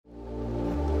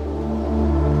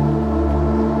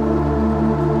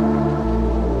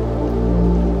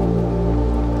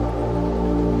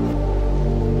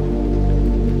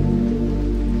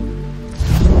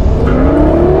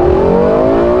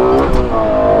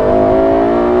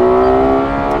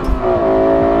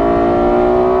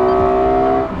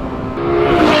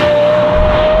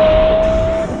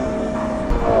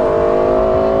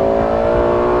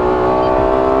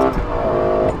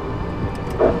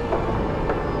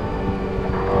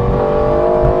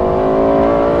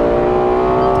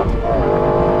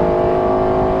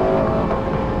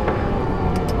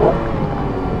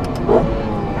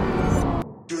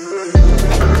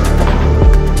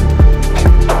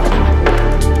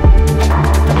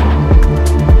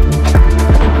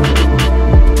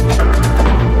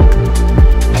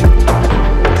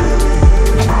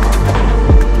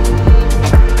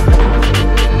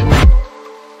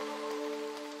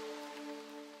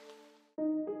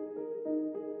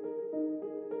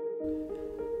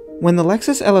When the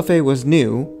Lexus LFA was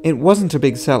new, it wasn't a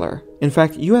big seller. In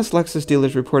fact, US Lexus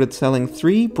dealers reported selling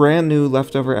 3 brand new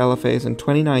leftover LFAs in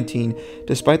 2019,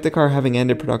 despite the car having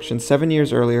ended production 7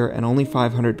 years earlier and only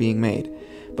 500 being made.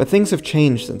 But things have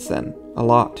changed since then. A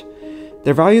lot.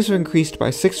 Their values have increased by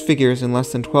 6 figures in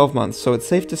less than 12 months, so it's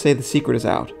safe to say the secret is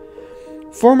out.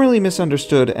 Formerly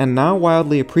misunderstood and now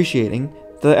wildly appreciating,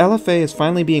 the LFA is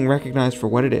finally being recognized for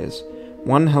what it is.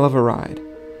 One hell of a ride.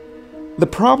 The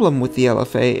problem with the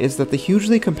LFA is that the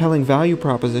hugely compelling value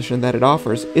proposition that it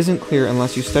offers isn't clear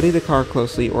unless you study the car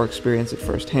closely or experience it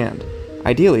firsthand.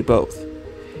 Ideally both.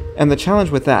 And the challenge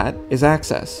with that is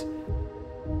access.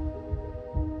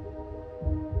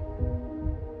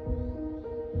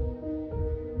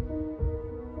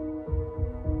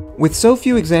 With so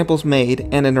few examples made,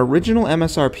 and an original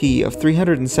MSRP of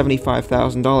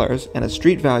 $375,000 and a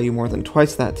street value more than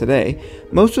twice that today,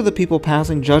 most of the people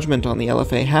passing judgment on the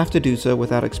LFA have to do so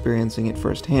without experiencing it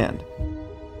firsthand.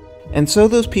 And so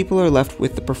those people are left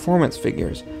with the performance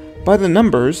figures. By the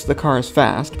numbers, the car is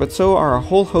fast, but so are a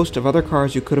whole host of other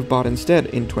cars you could have bought instead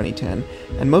in 2010,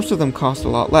 and most of them cost a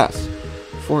lot less.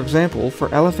 For example, for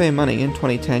LFA money in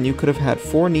 2010 you could have had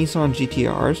 4 Nissan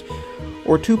GT-Rs,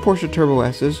 or 2 Porsche Turbo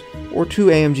S's, or 2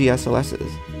 AMG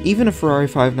SLS's. Even a Ferrari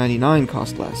 599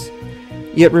 cost less.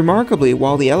 Yet remarkably,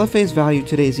 while the LFA's value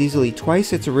today is easily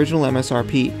twice its original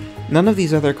MSRP, none of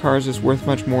these other cars is worth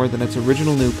much more than its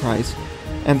original new price,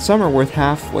 and some are worth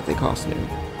half what they cost new.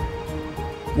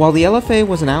 While the LFA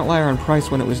was an outlier on price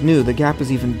when it was new, the gap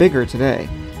is even bigger today.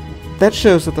 That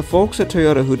shows that the folks at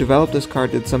Toyota who developed this car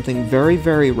did something very,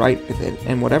 very right with it,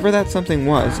 and whatever that something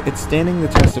was, it's standing the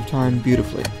test of time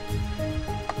beautifully.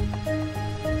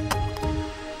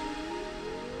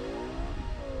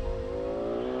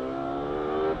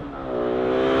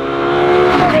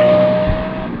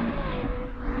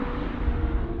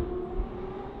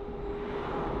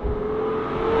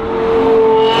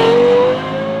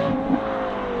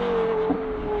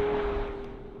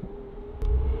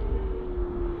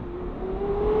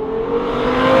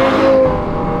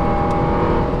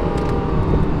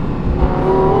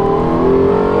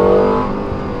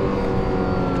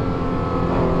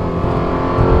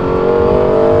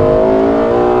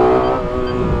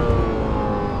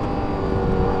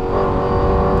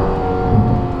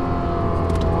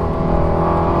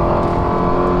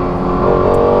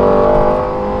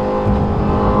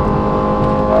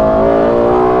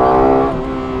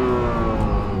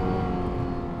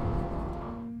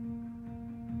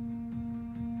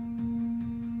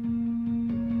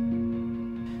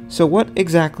 So what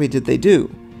exactly did they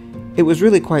do? It was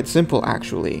really quite simple,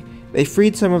 actually. They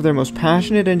freed some of their most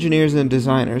passionate engineers and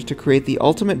designers to create the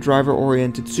ultimate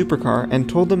driver-oriented supercar and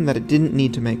told them that it didn't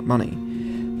need to make money.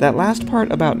 That last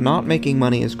part about not making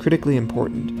money is critically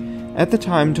important. At the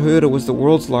time, Toyota was the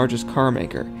world's largest car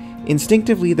maker.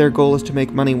 Instinctively, their goal is to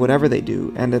make money whatever they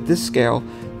do, and at this scale,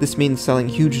 this means selling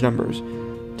huge numbers.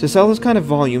 To sell this kind of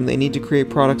volume, they need to create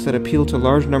products that appeal to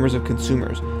large numbers of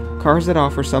consumers, cars that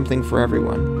offer something for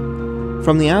everyone.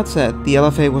 From the outset, the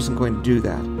LFA wasn't going to do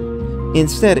that.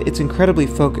 Instead, it's incredibly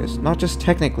focused, not just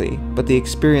technically, but the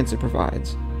experience it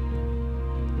provides.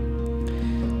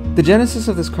 The genesis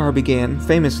of this car began,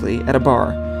 famously, at a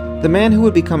bar. The man who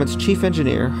would become its chief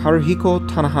engineer, Haruhiko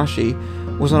Tanahashi,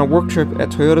 was on a work trip at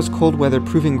Toyota's cold weather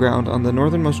proving ground on the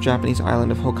northernmost Japanese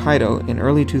island of Hokkaido in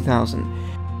early 2000.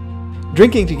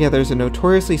 Drinking together is a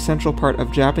notoriously central part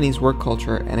of Japanese work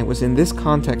culture, and it was in this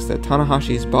context that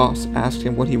Tanahashi's boss asked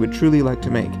him what he would truly like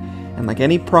to make, and like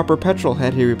any proper petrol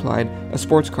head, he replied, a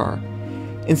sports car.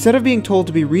 Instead of being told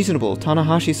to be reasonable,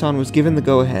 Tanahashi-san was given the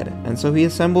go-ahead, and so he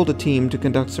assembled a team to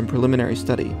conduct some preliminary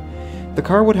study. The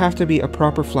car would have to be a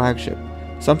proper flagship,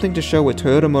 something to show what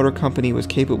Toyota Motor Company was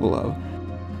capable of,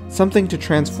 something to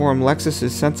transform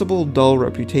Lexus's sensible, dull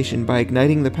reputation by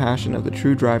igniting the passion of the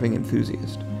true driving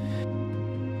enthusiast.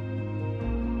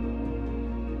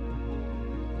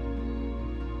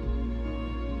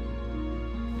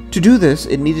 To do this,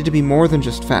 it needed to be more than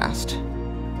just fast.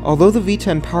 Although the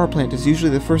V10 power plant is usually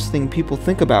the first thing people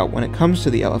think about when it comes to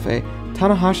the LFA,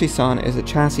 Tanahashi-san is a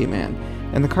chassis man,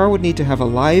 and the car would need to have a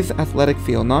lithe, athletic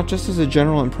feel not just as a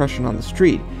general impression on the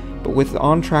street, but with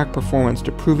on-track performance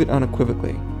to prove it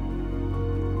unequivocally.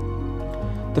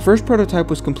 The first prototype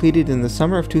was completed in the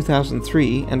summer of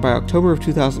 2003, and by October of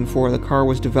 2004 the car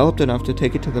was developed enough to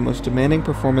take it to the most demanding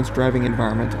performance driving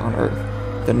environment on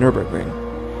Earth, the Nürburgring.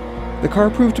 The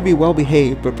car proved to be well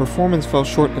behaved, but performance fell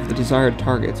short of the desired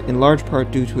targets, in large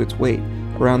part due to its weight,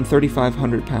 around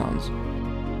 3,500 pounds.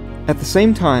 At the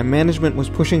same time, management was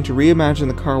pushing to reimagine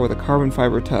the car with a carbon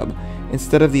fiber tub,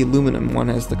 instead of the aluminum one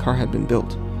as the car had been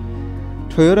built.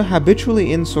 Toyota habitually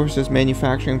insources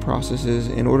manufacturing processes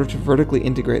in order to vertically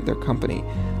integrate their company,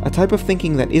 a type of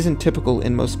thinking that isn't typical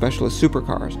in most specialist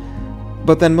supercars.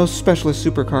 But then most specialist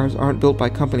supercars aren't built by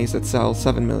companies that sell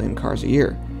 7 million cars a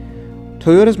year.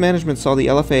 Toyota's management saw the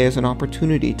LFA as an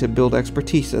opportunity to build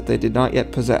expertise that they did not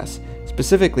yet possess,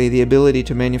 specifically the ability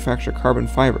to manufacture carbon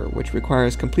fiber, which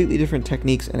requires completely different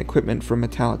techniques and equipment from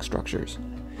metallic structures.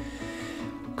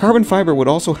 Carbon fiber would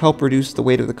also help reduce the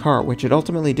weight of the car, which it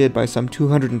ultimately did by some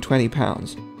 220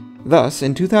 pounds. Thus,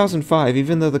 in 2005,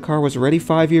 even though the car was already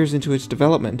 5 years into its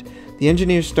development, the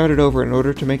engineers started over in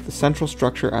order to make the central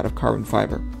structure out of carbon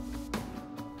fiber.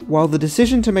 While the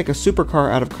decision to make a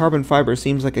supercar out of carbon fiber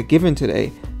seems like a given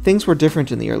today, things were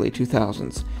different in the early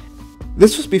 2000s.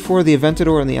 This was before the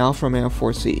Aventador and the Alfa Romeo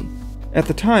 4C. At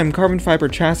the time, carbon fiber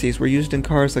chassis were used in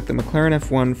cars like the McLaren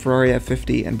F1, Ferrari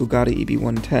F50, and Bugatti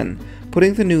EB110,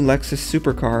 putting the new Lexus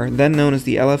supercar, then known as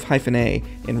the LF-A,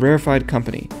 in rarefied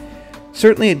company.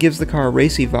 Certainly it gives the car a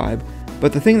racy vibe,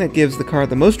 but the thing that gives the car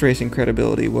the most racing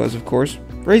credibility was, of course,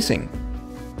 racing.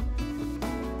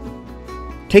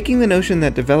 Taking the notion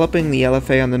that developing the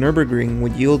LFA on the Nürburgring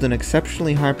would yield an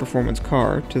exceptionally high-performance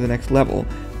car to the next level,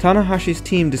 Tanehashi's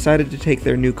team decided to take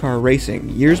their new car racing,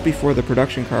 years before the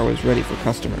production car was ready for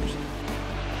customers.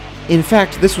 In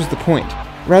fact, this was the point.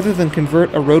 Rather than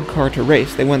convert a road car to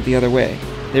race, they went the other way.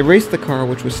 They raced the car,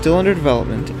 which was still under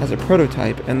development, as a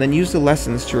prototype, and then used the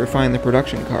lessons to refine the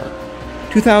production car.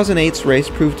 2008's race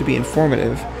proved to be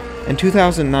informative, and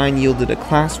 2009 yielded a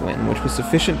class win, which was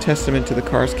sufficient testament to the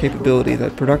car's capability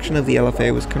that production of the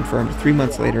LFA was confirmed 3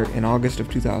 months later in August of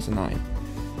 2009.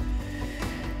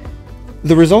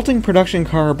 The resulting production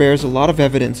car bears a lot of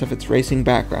evidence of its racing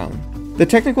background. The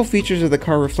technical features of the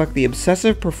car reflect the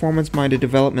obsessive performance-minded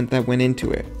development that went into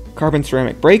it. Carbon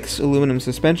ceramic brakes, aluminum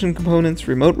suspension components,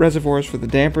 remote reservoirs for the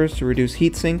dampers to reduce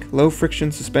heatsink,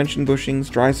 low-friction suspension bushings,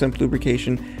 dry sump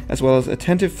lubrication, as well as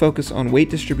attentive focus on weight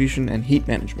distribution and heat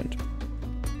management.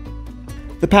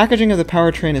 The packaging of the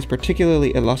powertrain is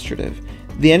particularly illustrative.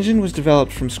 The engine was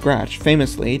developed from scratch,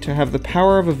 famously, to have the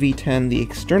power of a V10, the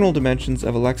external dimensions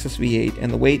of a Lexus V8,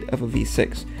 and the weight of a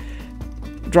V6.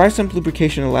 Dry sump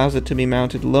lubrication allows it to be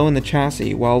mounted low in the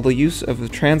chassis, while the use of the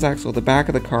transaxle at the back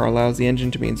of the car allows the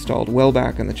engine to be installed well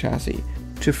back in the chassis.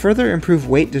 To further improve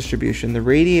weight distribution, the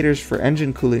radiators for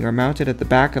engine cooling are mounted at the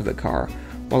back of the car,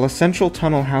 while a central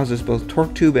tunnel houses both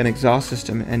torque tube and exhaust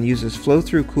system and uses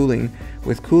flow-through cooling,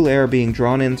 with cool air being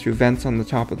drawn in through vents on the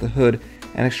top of the hood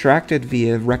and extracted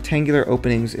via rectangular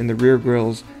openings in the rear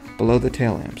grills below the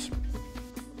tail lamps.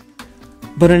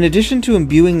 But in addition to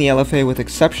imbuing the LFA with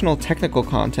exceptional technical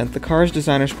content, the car's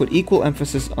designers put equal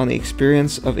emphasis on the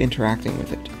experience of interacting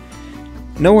with it.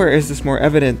 Nowhere is this more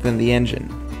evident than the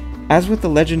engine. As with the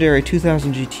legendary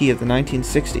 2000 GT of the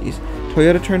 1960s,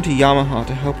 Toyota turned to Yamaha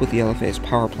to help with the LFA's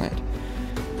power plant.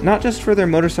 Not just for their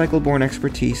motorcycle-borne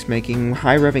expertise making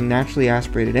high-revving naturally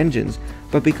aspirated engines,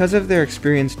 but because of their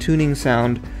experience tuning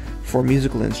sound for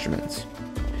musical instruments.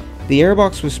 The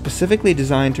airbox was specifically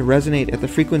designed to resonate at the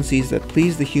frequencies that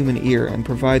please the human ear and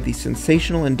provide the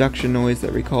sensational induction noise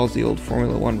that recalls the old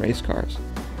Formula 1 race cars.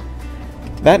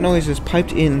 That noise is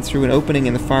piped in through an opening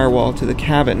in the firewall to the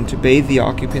cabin to bathe the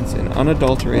occupants in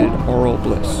unadulterated aural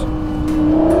bliss.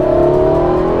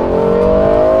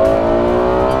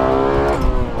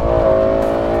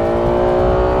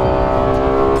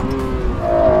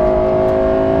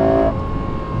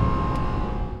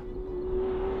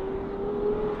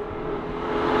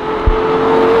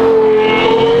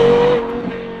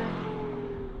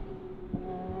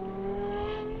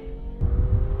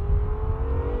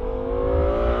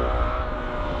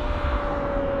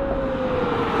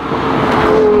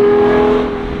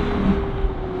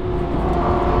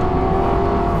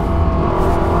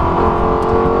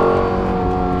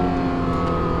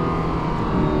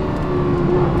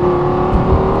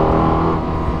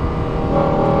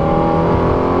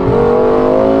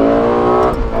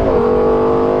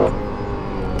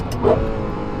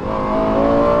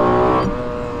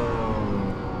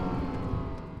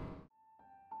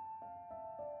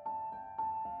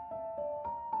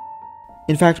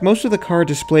 In fact, most of the car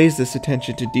displays this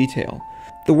attention to detail.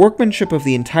 The workmanship of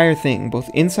the entire thing, both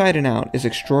inside and out, is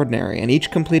extraordinary, and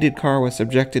each completed car was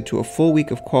subjected to a full week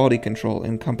of quality control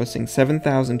encompassing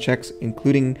 7,000 checks,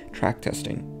 including track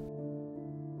testing.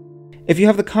 If you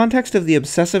have the context of the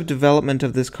obsessive development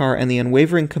of this car and the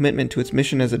unwavering commitment to its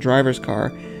mission as a driver's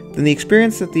car, then the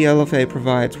experience that the LFA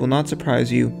provides will not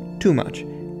surprise you too much.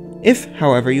 If,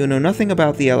 however, you know nothing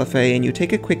about the LFA and you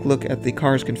take a quick look at the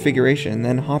car's configuration and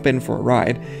then hop in for a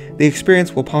ride, the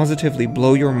experience will positively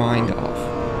blow your mind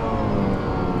off.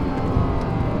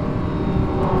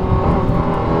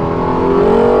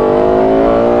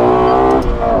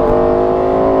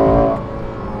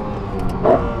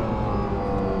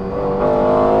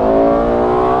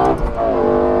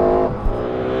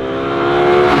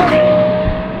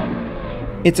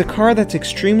 It's a car that's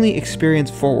extremely experience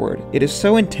forward. It is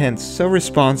so intense, so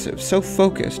responsive, so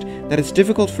focused, that it's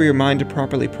difficult for your mind to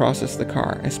properly process the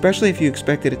car, especially if you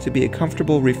expected it to be a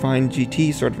comfortable, refined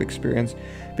GT sort of experience,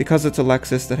 because it's a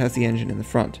Lexus that has the engine in the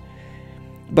front.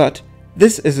 But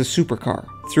this is a supercar,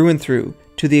 through and through,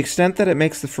 to the extent that it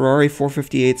makes the Ferrari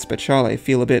 458 Speciale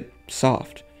feel a bit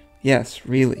soft. Yes,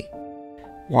 really.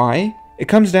 Why? It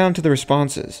comes down to the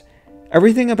responses.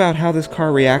 Everything about how this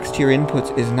car reacts to your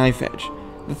inputs is knife edge.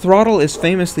 The throttle is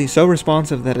famously so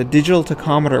responsive that a digital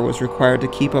tachometer was required to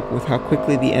keep up with how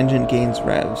quickly the engine gains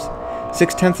revs,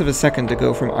 0.6 of a second to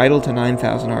go from idle to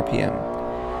 9,000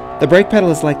 RPM. The brake pedal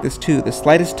is like this too. The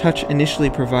slightest touch initially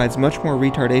provides much more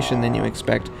retardation than you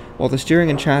expect, while the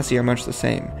steering and chassis are much the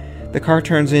same. The car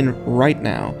turns in right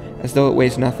now, as though it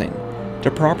weighs nothing. To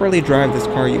properly drive this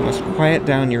car, you must quiet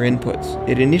down your inputs.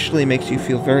 It initially makes you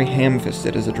feel very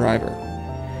ham-fisted as a driver.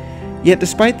 Yet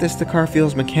despite this, the car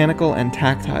feels mechanical and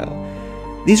tactile.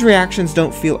 These reactions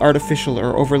don't feel artificial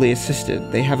or overly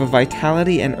assisted. They have a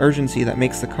vitality and urgency that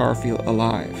makes the car feel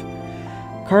alive.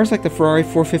 Cars like the Ferrari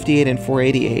 458 and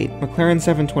 488, McLaren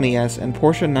 720S, and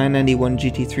Porsche 991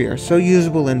 GT3 are so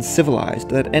usable and civilized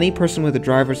that any person with a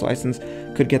driver's license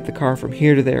could get the car from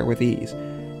here to there with ease.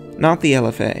 Not the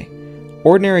LFA.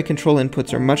 Ordinary control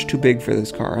inputs are much too big for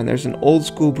this car, and there's an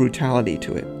old-school brutality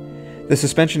to it. The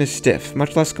suspension is stiff,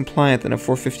 much less compliant than a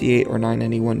 458 or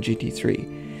 991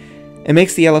 GT3. It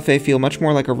makes the LFA feel much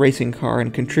more like a racing car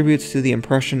and contributes to the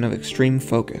impression of extreme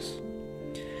focus.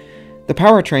 The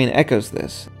powertrain echoes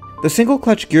this. The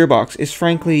single-clutch gearbox is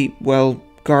frankly, well,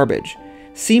 garbage.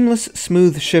 Seamless,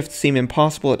 smooth shifts seem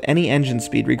impossible at any engine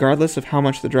speed regardless of how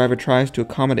much the driver tries to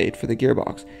accommodate for the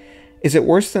gearbox. Is it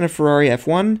worse than a Ferrari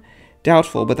F1?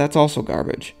 Doubtful, but that's also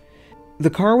garbage. The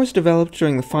car was developed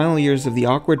during the final years of the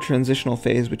awkward transitional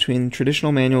phase between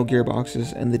traditional manual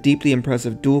gearboxes and the deeply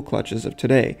impressive dual clutches of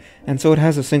today, and so it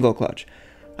has a single clutch.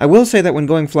 I will say that when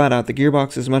going flat out, the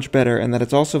gearbox is much better and that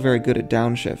it's also very good at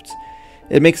downshifts.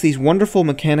 It makes these wonderful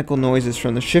mechanical noises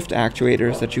from the shift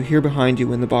actuators that you hear behind you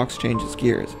when the box changes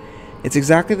gears. It's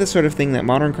exactly the sort of thing that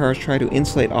modern cars try to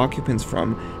insulate occupants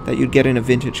from that you'd get in a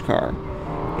vintage car.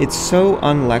 It's so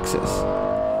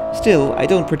un-Lexus. Still, I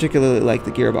don't particularly like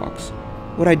the gearbox.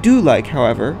 What I do like,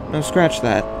 however, no scratch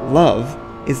that, love,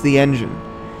 is the engine.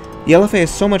 The LFA is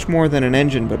so much more than an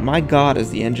engine, but my god is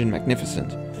the engine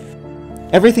magnificent.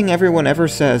 Everything everyone ever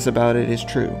says about it is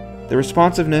true. The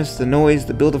responsiveness, the noise,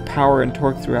 the build of power and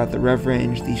torque throughout the rev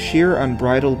range, the sheer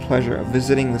unbridled pleasure of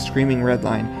visiting the screaming red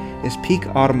line is peak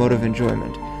automotive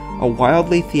enjoyment. A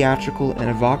wildly theatrical and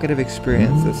evocative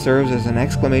experience that serves as an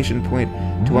exclamation point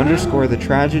to underscore the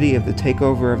tragedy of the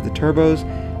takeover of the turbos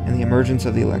and the emergence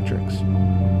of the electrics.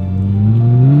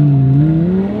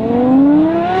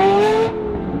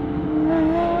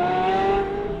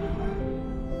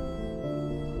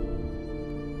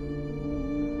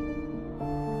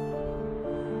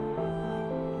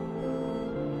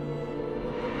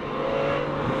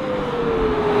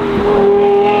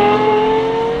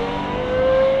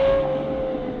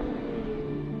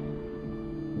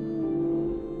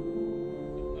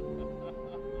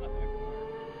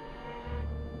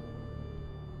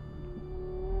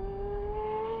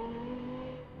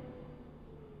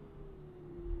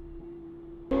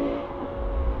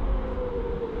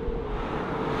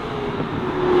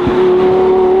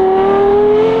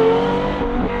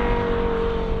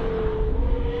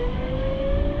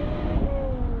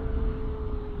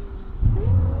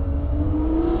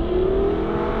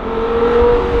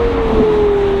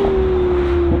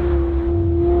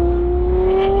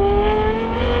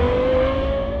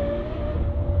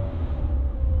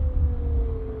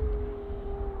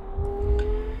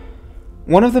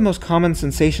 One of the most common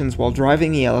sensations while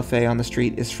driving the LFA on the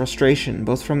street is frustration,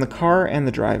 both from the car and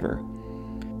the driver.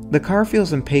 The car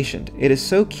feels impatient. It is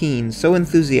so keen, so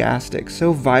enthusiastic,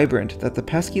 so vibrant that the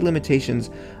pesky limitations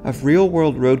of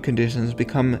real-world road conditions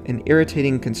become an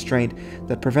irritating constraint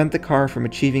that prevent the car from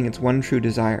achieving its one true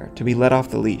desire, to be let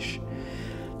off the leash.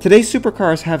 Today's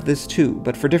supercars have this too,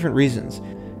 but for different reasons.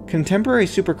 Contemporary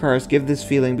supercars give this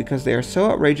feeling because they are so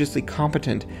outrageously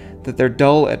competent that they're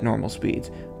dull at normal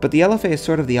speeds, but the LFA is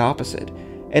sort of the opposite.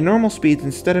 At normal speeds,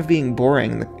 instead of being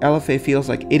boring, the LFA feels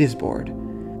like it is bored.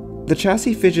 The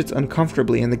chassis fidgets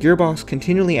uncomfortably and the gearbox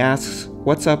continually asks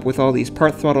what's up with all these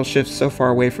part throttle shifts so far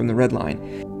away from the red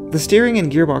line. The steering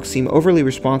and gearbox seem overly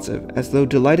responsive, as though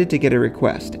delighted to get a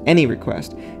request, any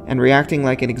request, and reacting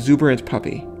like an exuberant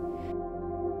puppy.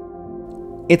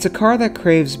 It's a car that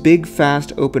craves big,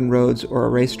 fast, open roads or a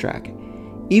racetrack.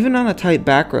 Even on a tight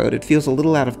back road, it feels a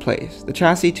little out of place, the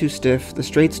chassis too stiff, the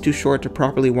straights too short to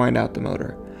properly wind out the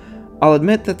motor. I'll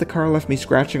admit that the car left me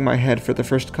scratching my head for the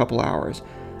first couple hours.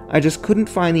 I just couldn't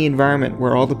find the environment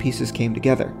where all the pieces came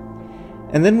together.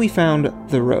 And then we found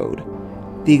the road.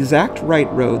 The exact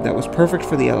right road that was perfect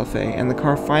for the LFA, and the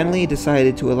car finally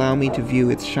decided to allow me to view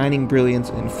its shining brilliance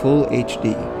in full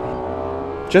HD.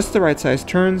 Just the right size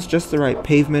turns, just the right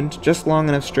pavement, just long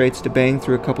enough straights to bang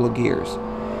through a couple of gears.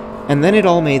 And then it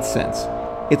all made sense.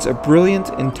 It's a brilliant,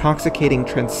 intoxicating,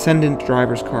 transcendent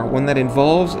driver's car, one that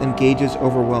involves, engages,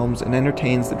 overwhelms, and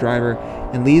entertains the driver,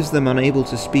 and leaves them unable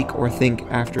to speak or think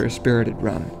after a spirited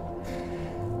run.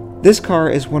 This car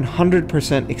is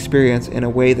 100% experience in a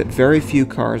way that very few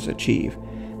cars achieve.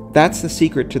 That's the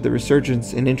secret to the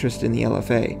resurgence in interest in the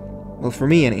LFA. Well, for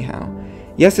me anyhow.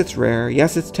 Yes, it's rare,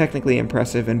 yes, it's technically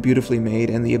impressive and beautifully made,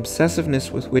 and the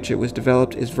obsessiveness with which it was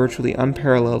developed is virtually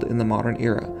unparalleled in the modern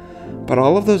era. But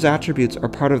all of those attributes are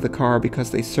part of the car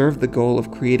because they serve the goal of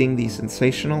creating the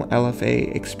sensational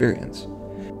LFA experience.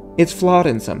 It's flawed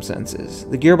in some senses.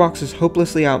 The gearbox is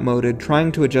hopelessly outmoded,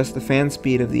 trying to adjust the fan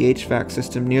speed of the HVAC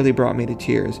system nearly brought me to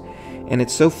tears, and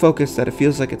it's so focused that it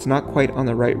feels like it's not quite on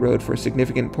the right road for a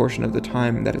significant portion of the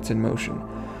time that it's in motion.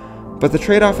 But the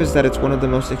trade-off is that it's one of the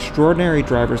most extraordinary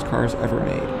driver's cars ever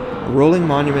made, a rolling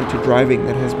monument to driving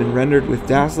that has been rendered with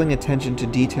dazzling attention to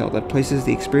detail that places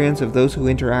the experience of those who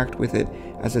interact with it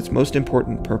as its most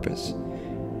important purpose.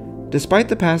 Despite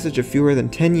the passage of fewer than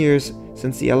 10 years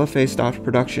since the LFA stopped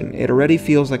production, it already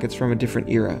feels like it's from a different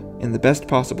era, in the best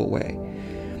possible way.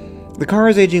 The car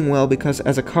is aging well because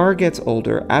as a car gets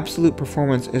older, absolute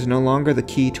performance is no longer the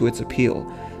key to its appeal.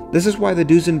 This is why the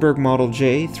Duesenberg Model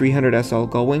J, 300SL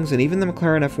Gullwings, and even the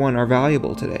McLaren F1 are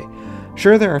valuable today.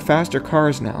 Sure, there are faster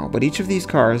cars now, but each of these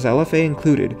cars, LFA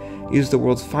included, used the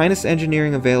world's finest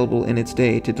engineering available in its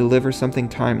day to deliver something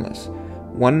timeless.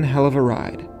 One hell of a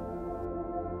ride.